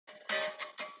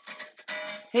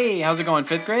Hey, how's it going,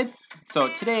 5th grade? So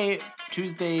today,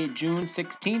 Tuesday, June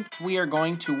 16th, we are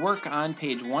going to work on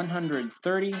page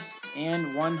 130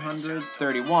 and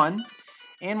 131.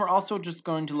 And we're also just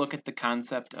going to look at the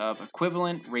concept of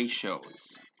equivalent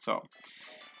ratios. So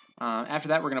after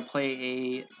that, we're going to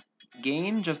play a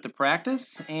game just to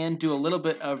practice and do a little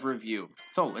bit of review.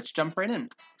 So let's jump right in.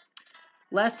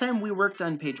 Last time we worked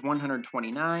on page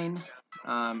 129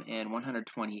 and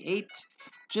 128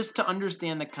 just to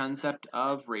understand the concept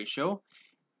of ratio.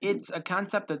 It's a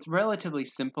concept that's relatively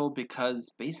simple because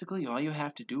basically all you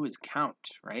have to do is count,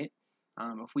 right?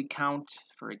 If we count,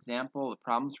 for example, the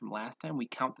problems from last time, we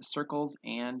count the circles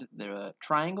and the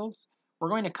triangles, we're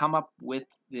going to come up with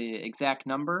the exact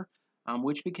number,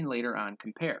 which we can later on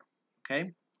compare,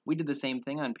 okay? We did the same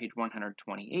thing on page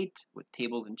 128 with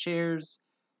tables and chairs,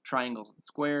 triangles and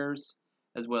squares,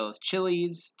 as well as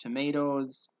chilies,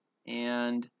 tomatoes,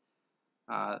 and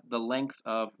the length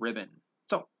of ribbon.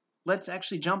 So let's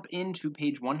actually jump into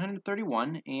page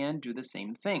 131 and do the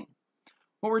same thing.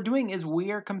 What we're doing is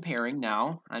we are comparing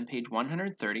now on page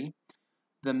 130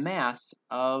 the mass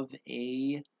of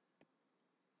a,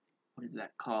 what is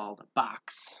that called, a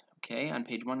box. Okay, on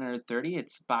page 130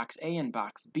 it's box A and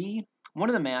box B. One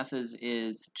of the masses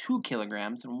is 2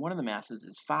 kilograms and one of the masses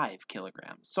is 5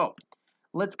 kilograms. So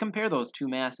let's compare those two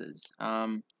masses.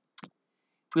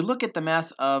 If we look at the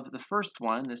mass of the first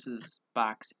one, this is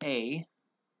box A,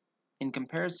 in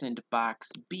comparison to box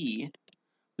B,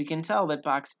 we can tell that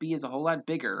box B is a whole lot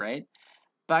bigger, right?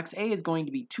 Box A is going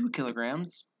to be 2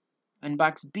 kilograms, and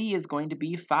box B is going to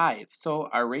be 5, so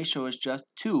our ratio is just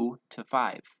 2 to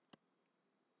 5.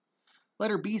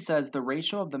 Letter B says the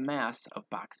ratio of the mass of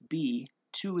box B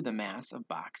to the mass of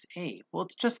box A. Well,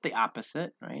 it's just the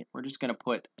opposite, right? We're just going to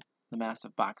put the mass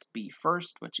of box B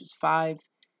first, which is 5,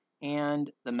 and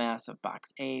the mass of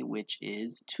box A, which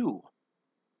is 2.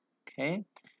 Okay?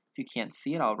 If you can't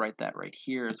see it, I'll write that right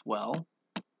here as well.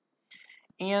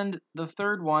 And the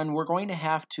third one, we're going to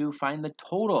have to find the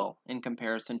total in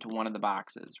comparison to one of the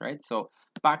boxes, right? So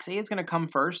box A is going to come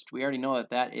first. We already know that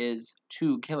that is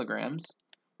 2 kilograms.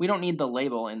 We don't need the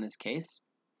label in this case.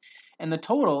 And the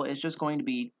total is just going to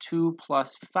be 2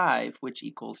 plus 5, which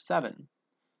equals 7.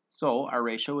 So our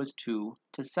ratio is 2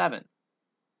 to 7.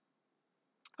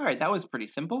 All right, that was pretty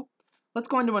simple. Let's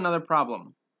go into another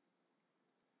problem.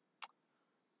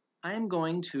 I am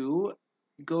going to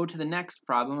go to the next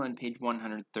problem on page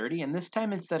 130, and this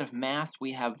time instead of mass,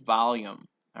 we have volume.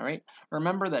 All right,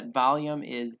 remember that volume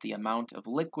is the amount of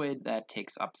liquid that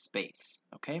takes up space.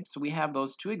 Okay, so we have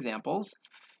those two examples,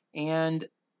 and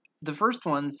the first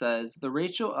one says the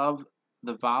ratio of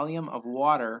the volume of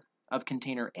water of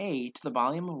container A to the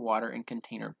volume of water in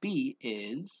container B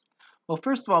is, well,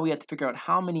 first of all, we have to figure out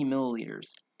how many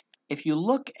milliliters. If you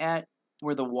look at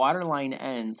where the water line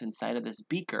ends inside of this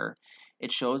beaker,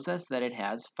 it shows us that it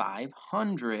has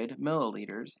 500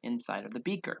 milliliters inside of the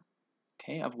beaker,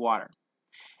 okay, of water.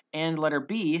 And letter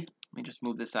B, let me just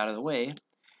move this out of the way,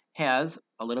 has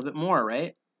a little bit more,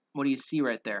 right? What do you see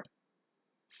right there?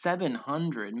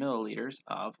 700 milliliters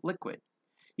of liquid.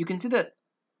 You can see that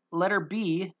letter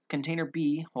B, container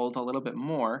B, holds a little bit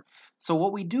more. So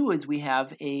what we do is we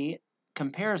have a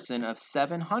comparison of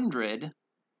 700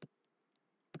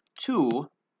 to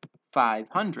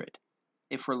 500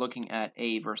 if we're looking at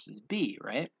A versus B,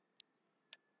 right?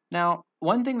 Now,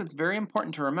 one thing that's very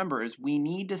important to remember is we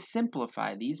need to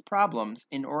simplify these problems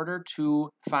in order to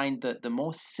find the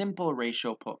most simple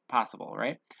ratio possible,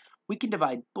 right? We can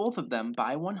divide both of them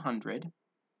by 100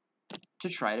 to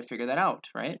try to figure that out,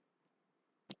 right?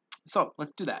 So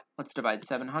let's do that. Let's divide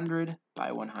 700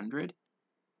 by 100,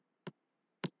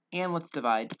 and let's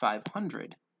divide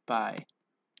 500 by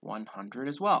 100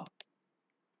 as well.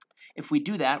 If we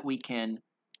do that, we can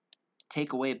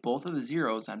take away both of the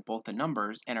zeros on both the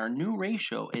numbers, and our new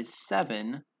ratio is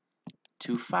 7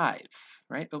 to 5,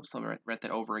 right? Oops, let me write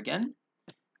that over again,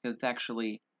 because it's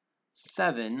actually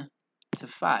 7 to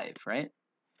 5, right?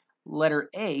 Letter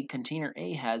A, container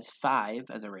A, has 5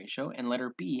 as a ratio, and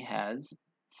letter B has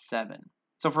 7.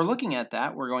 So if we're looking at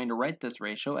that, we're going to write this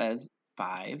ratio as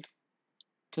 5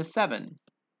 to 7.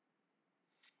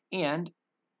 And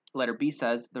letter B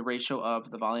says the ratio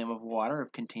of the volume of water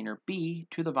of container B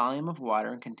to the volume of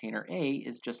water in container A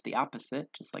is just the opposite,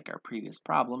 just like our previous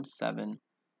problem, 7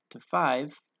 to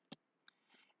 5.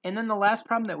 And then the last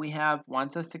problem that we have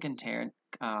wants us to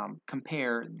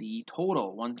compare the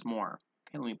total once more.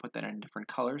 Okay, let me put that in a different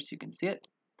color so you can see it.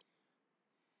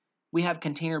 We have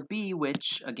container B,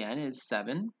 which again is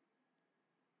 7.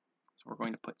 So we're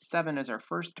going to put 7 as our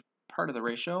first part of the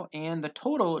ratio, and the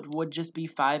total would just be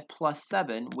 5 plus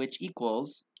 7, which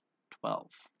equals 12.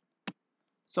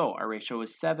 So our ratio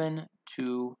is 7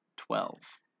 to 12.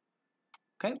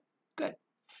 Okay, good.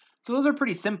 So those are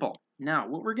pretty simple. Now,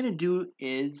 what we're going to do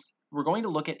is we're going to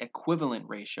look at equivalent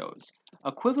ratios.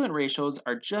 Equivalent ratios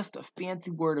are just a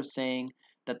fancy word of saying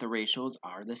that the ratios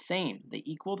are the same. They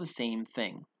equal the same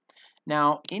thing.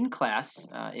 Now, in class,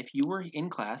 if you were in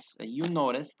class, you'll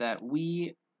notice that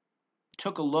we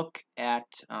took a look at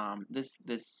this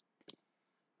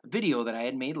video that I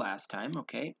had made last time,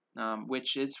 okay,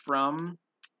 which is from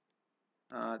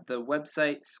the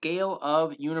website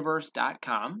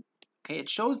scaleofuniverse.com. Okay, it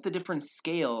shows the different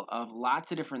scale of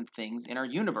lots of different things in our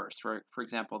universe. For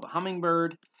example, the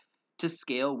hummingbird to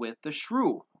scale with the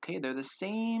shrew. Okay, they're the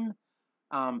same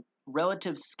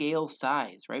relative scale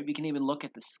size, right? We can even look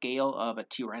at the scale of a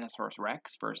Tyrannosaurus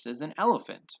Rex versus an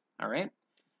elephant, all right?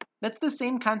 That's the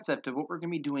same concept of what we're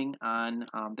going to be doing on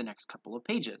the next couple of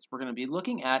pages. We're going to be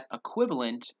looking at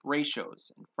equivalent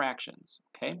ratios and fractions,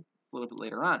 okay, a little bit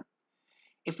later on.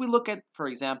 If we look at, for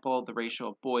example, the ratio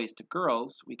of boys to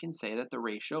girls, we can say that the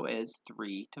ratio is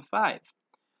 3 to 5.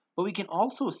 But we can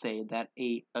also say that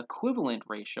a equivalent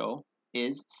ratio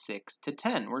is 6 to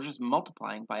 10. We're just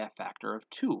multiplying by a factor of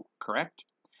 2, correct?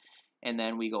 And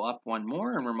then we go up one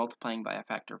more and we're multiplying by a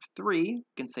factor of 3. We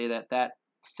can say that that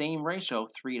same ratio,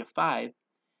 3 to 5,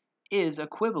 is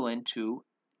equivalent to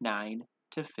 9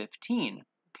 to 15.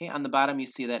 Okay, on the bottom you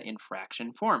see that in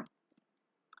fraction form.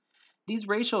 These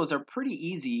ratios are pretty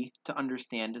easy to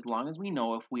understand as long as we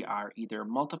know if we are either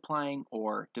multiplying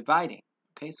or dividing.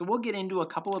 Okay, so we'll get into a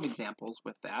couple of examples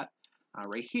with that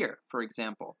right here. For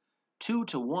example, 2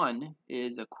 to 1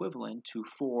 is equivalent to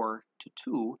 4 to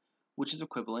 2, which is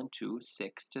equivalent to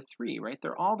 6 to 3, right?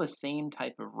 They're all the same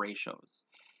type of ratios.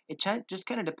 It just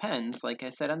kind of depends, like I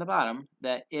said on the bottom,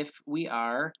 that if we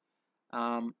are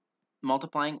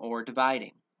multiplying or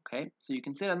dividing. Okay, so you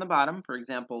can see it on the bottom. For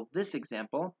example, this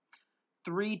example,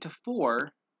 3 to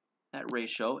 4, that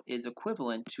ratio is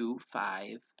equivalent to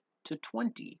 5 to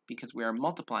 20 because we are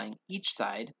multiplying each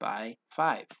side by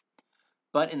 5.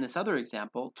 But in this other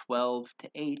example, 12 to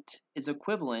 8 is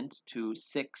equivalent to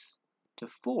 6 to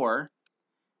 4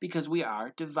 because we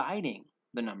are dividing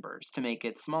the numbers to make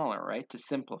it smaller, right? To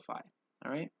simplify,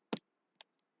 all right?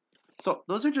 So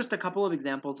those are just a couple of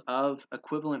examples of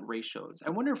equivalent ratios.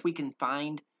 I wonder if we can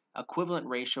find equivalent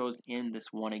ratios in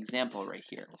this one example right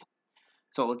here.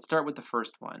 So let's start with the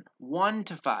first one, 1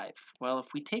 to 5. Well,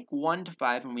 if we take 1 to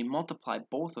 5 and we multiply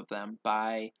both of them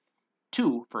by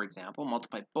 2, for example,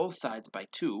 multiply both sides by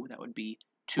 2, that would be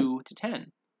 2 to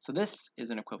 10. So this is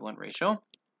an equivalent ratio.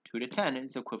 2 to 10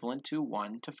 is equivalent to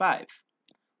 1 to 5.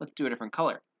 Let's do a different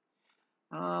color.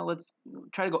 Let's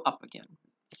try to go up again.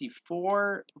 Let's see,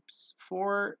 4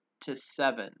 to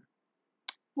 7.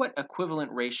 What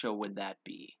equivalent ratio would that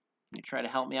be? Can you try to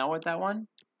help me out with that one?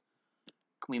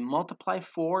 Can we multiply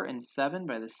 4 and 7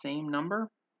 by the same number?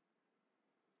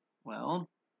 Well,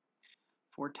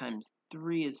 4 times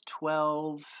 3 is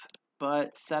 12,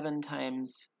 but 7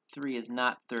 times 3 is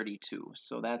not 32,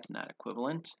 so that's not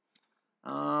equivalent.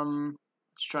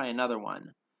 Let's try another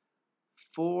one.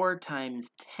 4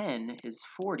 times 10 is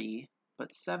 40,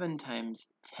 but 7 times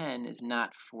 10 is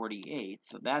not 48,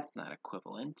 so that's not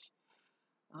equivalent.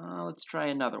 Let's try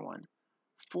another one.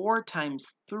 4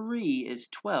 times 3 is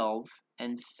 12,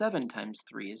 and 7 times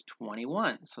 3 is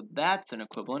 21. So that's an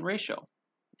equivalent ratio.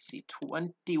 See,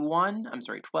 12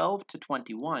 to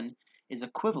 21 is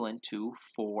equivalent to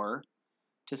 4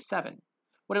 to 7.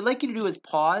 What I'd like you to do is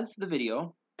pause the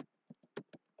video,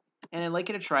 and I'd like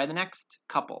you to try the next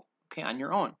couple, okay, on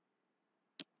your own.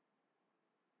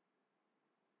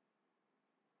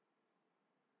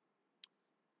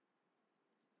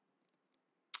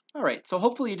 All right, so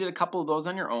hopefully you did a couple of those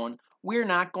on your own. We're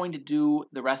not going to do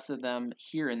the rest of them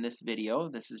here in this video.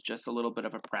 This is just a little bit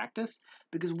of a practice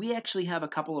because we actually have a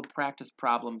couple of practice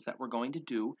problems that we're going to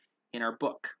do in our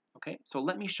book. Okay, so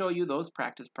let me show you those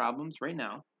practice problems right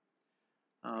now.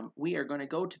 We are going to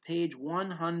go to page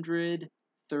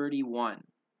 131.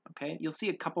 Okay, you'll see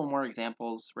a couple more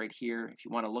examples right here if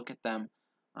you want to look at them,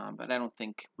 but I don't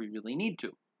think we really need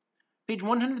to. Page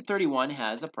 131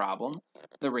 has a problem,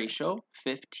 the ratio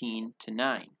 15 to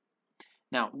 9.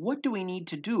 Now, what do we need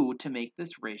to do to make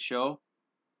this ratio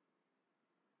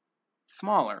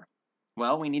smaller?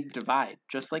 Well, we need to divide,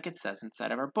 just like it says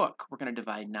inside of our book. We're going to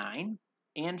divide 9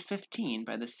 and 15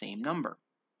 by the same number.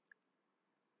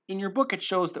 In your book, it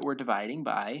shows that we're dividing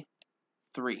by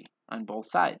 3 on both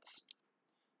sides.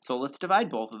 So let's divide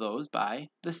both of those by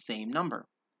the same number.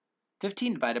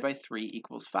 15 divided by 3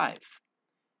 equals 5.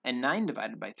 And 9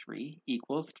 divided by 3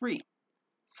 equals 3.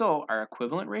 So our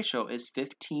equivalent ratio is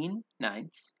 15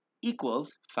 ninths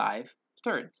equals 5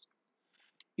 thirds.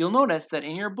 You'll notice that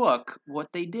in your book,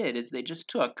 what they did is they just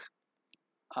took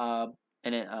a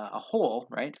whole,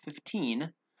 right,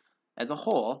 15 as a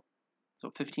whole,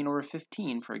 so 15 over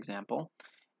 15, for example,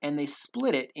 and they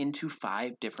split it into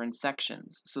 5 different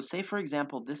sections. So say, for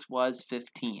example, this was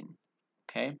 15,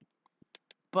 okay?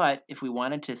 But if we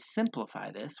wanted to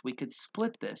simplify this, we could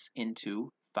split this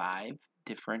into 5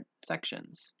 different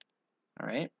sections, all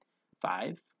right?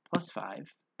 5 plus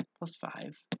 5 plus 5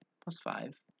 plus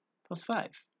 5 plus 5.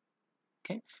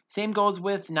 Okay, same goes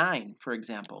with 9, for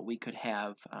example. We could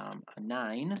have a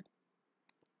 9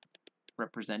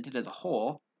 represented as a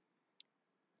whole,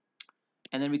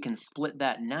 and then we can split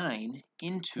that 9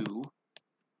 into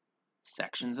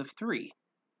sections of 3.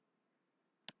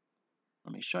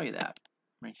 Let me show you that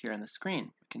right here on the screen.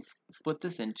 We can split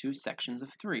this into sections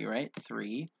of 3, right?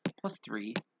 3 plus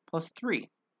 3 plus 3.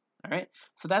 All right,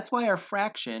 so that's why our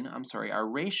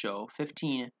ratio,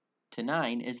 15 to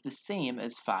 9, is the same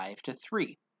as 5 to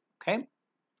 3. Okay,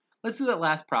 let's do that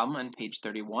last problem on page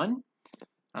 31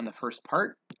 on the first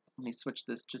part. Let me switch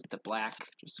this just to black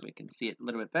just so we can see it a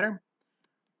little bit better.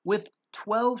 With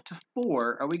 12 to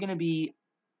 4, are we going to be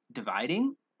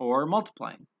dividing or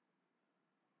multiplying?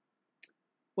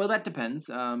 Well, that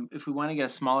depends. If we want to get a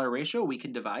smaller ratio, we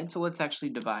can divide. So let's actually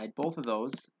divide both of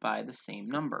those by the same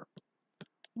number.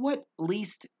 What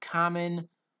least common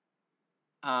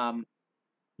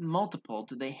multiple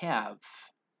do they have?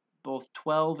 Both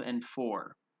 12 and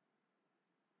 4.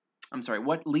 I'm sorry,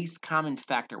 what least common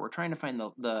factor? We're trying to find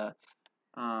the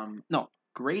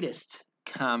greatest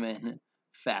common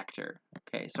factor.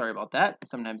 Okay, sorry about that.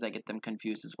 Sometimes I get them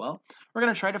confused as well. We're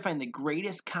going to try to find the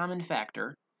greatest common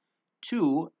factor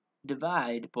to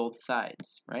divide both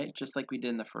sides, right? Just like we did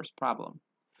in the first problem.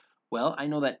 Well, I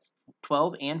know that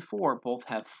 12 and 4 both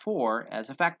have 4 as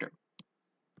a factor.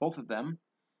 Both of them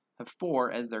have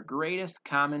 4 as their greatest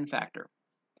common factor.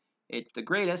 It's the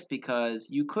greatest because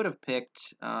you could have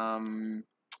picked 1,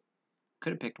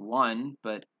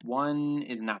 but 1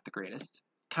 is not the greatest.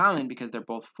 Common because they're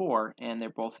both 4 and they're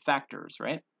both factors,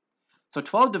 right? So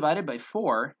 12 divided by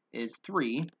 4 is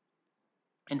 3,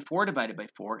 and 4 divided by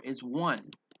 4 is 1,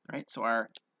 right? So our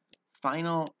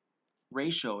final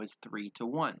ratio is 3 to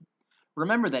 1.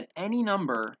 Remember that any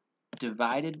number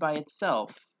divided by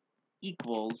itself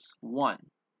equals 1.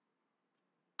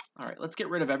 All right, let's get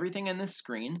rid of everything on this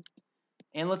screen,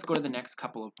 and let's go to the next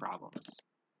couple of problems.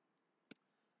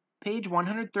 Page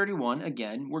 131,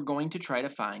 again, we're going to try to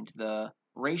find the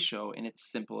ratio in its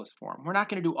simplest form. We're not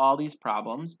going to do all these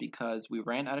problems because we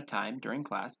ran out of time during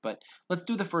class, but let's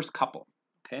do the first couple,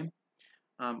 okay?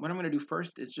 What I'm going to do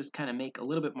first is just kind of make a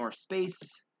little bit more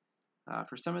space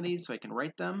for some of these so I can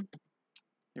write them.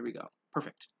 Here we go.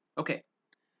 Perfect. Okay,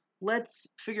 let's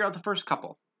figure out the first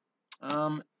couple.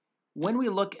 When we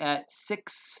look at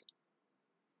 6,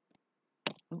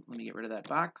 let me get rid of that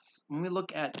box. When we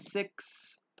look at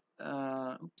 6,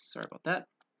 oops, sorry about that.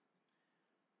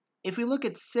 If we look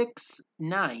at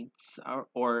 6/9,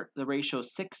 or the ratio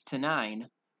 6 to 9,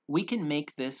 we can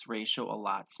make this ratio a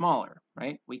lot smaller,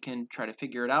 right? We can try to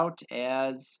figure it out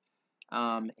as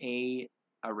a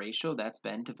ratio that's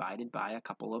been divided by a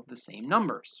couple of the same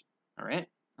numbers, all right?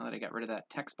 Now that I got rid of that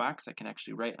text box, I can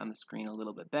actually write on the screen a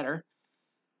little bit better.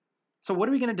 So what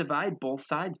are we going to divide both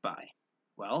sides by?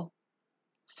 Well,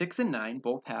 6 and 9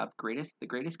 both have the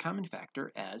greatest common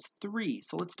factor as 3.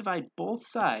 So let's divide both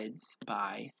sides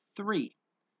by 3.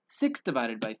 6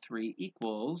 divided by 3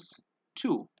 equals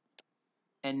 2.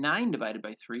 And 9 divided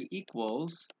by 3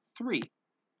 equals 3.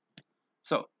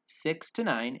 So 6 to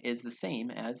 9 is the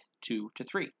same as 2 to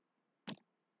 3.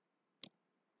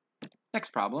 Next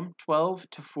problem, 12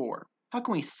 to 4. How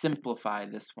can we simplify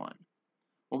this one?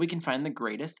 Well, we can find the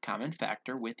greatest common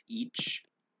factor with each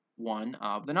one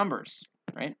of the numbers,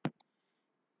 right?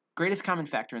 Greatest common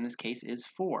factor in this case is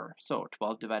 4. So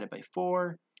 12 divided by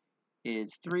 4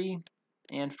 is 3,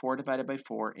 and 4 divided by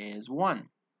 4 is 1.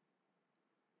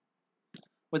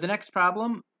 With the next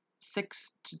problem,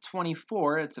 6 to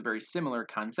 24, it's a very similar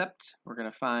concept. We're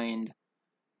going to find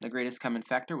the greatest common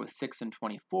factor with 6 and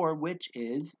 24, which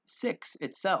is 6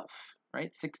 itself,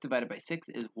 right? 6 divided by 6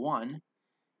 is 1,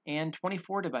 and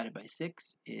 24 divided by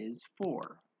 6 is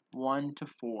 4. 1 to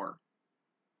 4.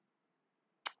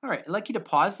 All right, I'd like you to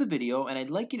pause the video, and I'd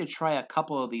like you to try a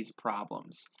couple of these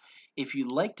problems. If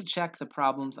you'd like to check the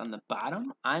problems on the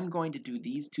bottom, I'm going to do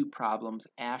these 2 problems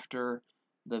after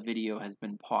the video has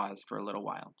been paused for a little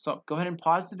while. So go ahead and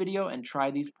pause the video and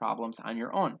try these problems on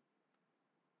your own.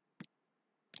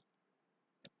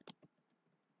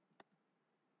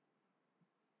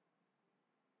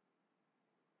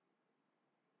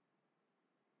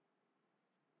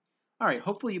 All right,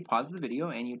 hopefully you paused the video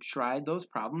and you tried those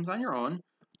problems on your own.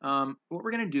 What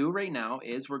we're going to do right now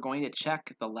is we're going to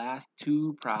check the last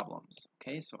two problems.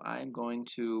 Okay, so I'm going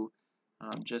to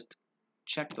just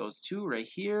check those two right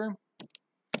here.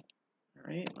 All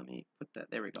right, let me put that,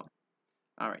 there we go.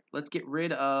 All right, let's get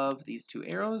rid of these two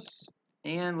arrows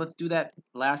and let's do that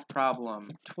last problem,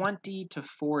 20 to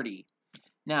 40.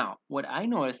 Now, what I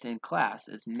noticed in class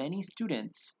is many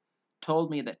students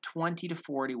told me that 20 to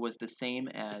 40 was the same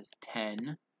as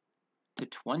 10 to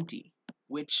 20,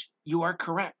 which you are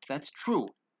correct, that's true.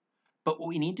 But what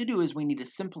we need to do is we need to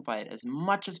simplify it as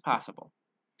much as possible.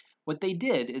 What they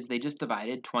did is they just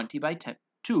divided 20 by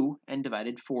 2 and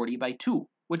divided 40 by 2,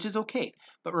 which is okay.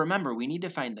 But remember, we need to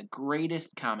find the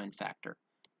greatest common factor.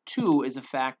 2 is a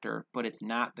factor, but it's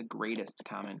not the greatest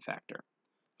common factor.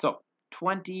 So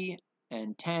 20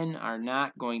 and 10 are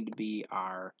not going to be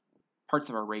our parts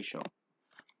of our ratio.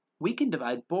 We can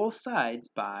divide both sides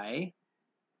by,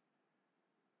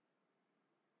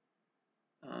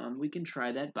 we can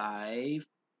try that by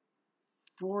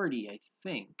 40, I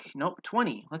think. Nope,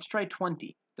 20. Let's try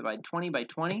 20. Divide 20 by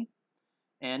 20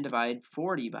 and divide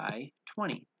 40 by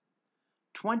 20.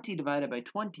 20 divided by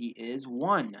 20 is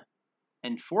 1,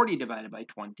 and 40 divided by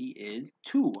 20 is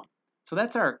 2. So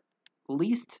that's our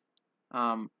least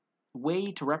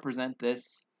way to represent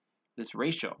this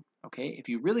ratio. Okay, if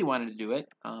you really wanted to do it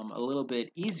a little bit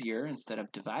easier, instead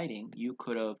of dividing, you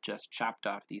could have just chopped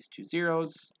off these two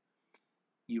zeros.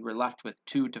 You were left with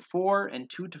 2 to 4, and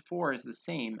 2 to 4 is the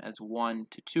same as 1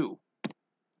 to 2.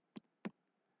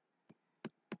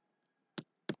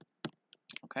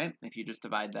 Okay, if you just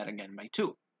divide that again by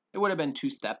 2. It would have been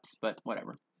 2 steps, but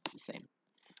whatever, it's the same.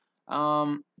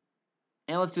 And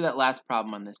let's do that last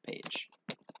problem on this page.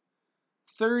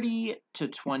 30 to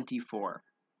 24.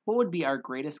 What would be our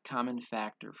greatest common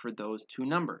factor for those two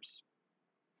numbers?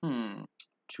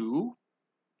 2,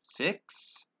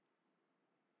 6.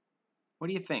 What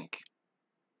do you think?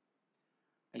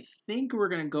 I think we're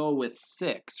going to go with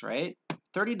 6, right?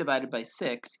 30 divided by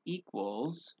 6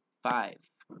 equals 5.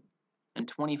 And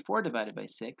 24 divided by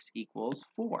 6 equals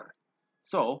 4.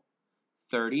 So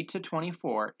 30 to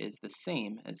 24 is the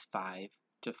same as 5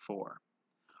 to 4.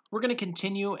 We're going to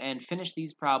continue and finish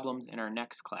these problems in our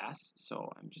next class.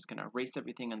 So I'm just going to erase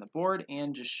everything on the board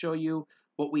and just show you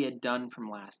what we had done from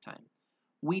last time.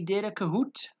 We did a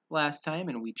Kahoot last time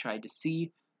and we tried to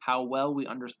see how well we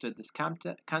understood this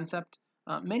concept.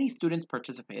 Many students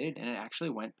participated and it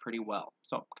actually went pretty well.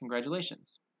 So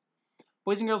congratulations.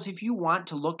 Boys and girls, if you want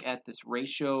to look at this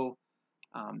ratio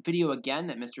video again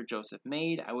that Mr. Joseph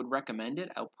made, I would recommend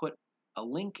it. I'll put a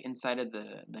link inside of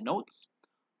the notes.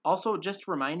 Also, just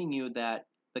reminding you that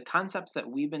the concepts that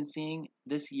we've been seeing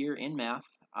this year in math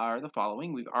are the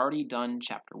following. We've already done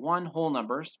Chapter 1, whole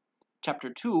numbers,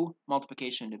 Chapter 2,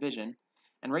 multiplication and division,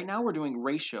 and right now we're doing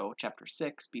ratio, Chapter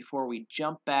 6, before we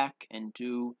jump back and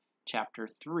do Chapter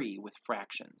 3 with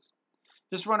fractions.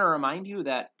 Just want to remind you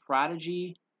that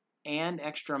Prodigy and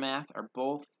XtraMath are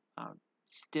both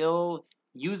still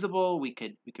usable. We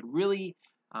could really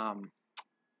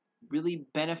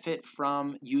benefit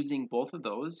from using both of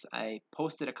those. I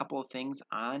posted a couple of things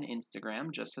on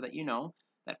Instagram just so that you know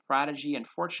that Prodigy,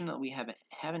 unfortunately, we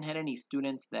haven't had any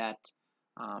students that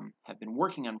have been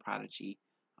working on Prodigy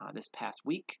this past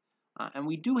week. And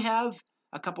we do have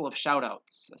a couple of shout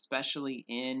outs, especially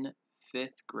in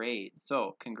 5th grade.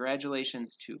 So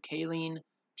congratulations to Kayleen,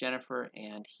 Jennifer,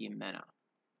 and Jimena.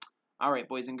 All right,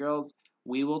 boys and girls,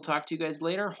 we will talk to you guys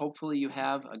later. Hopefully you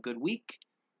have a good week,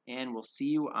 and we'll see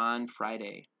you on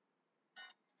Friday.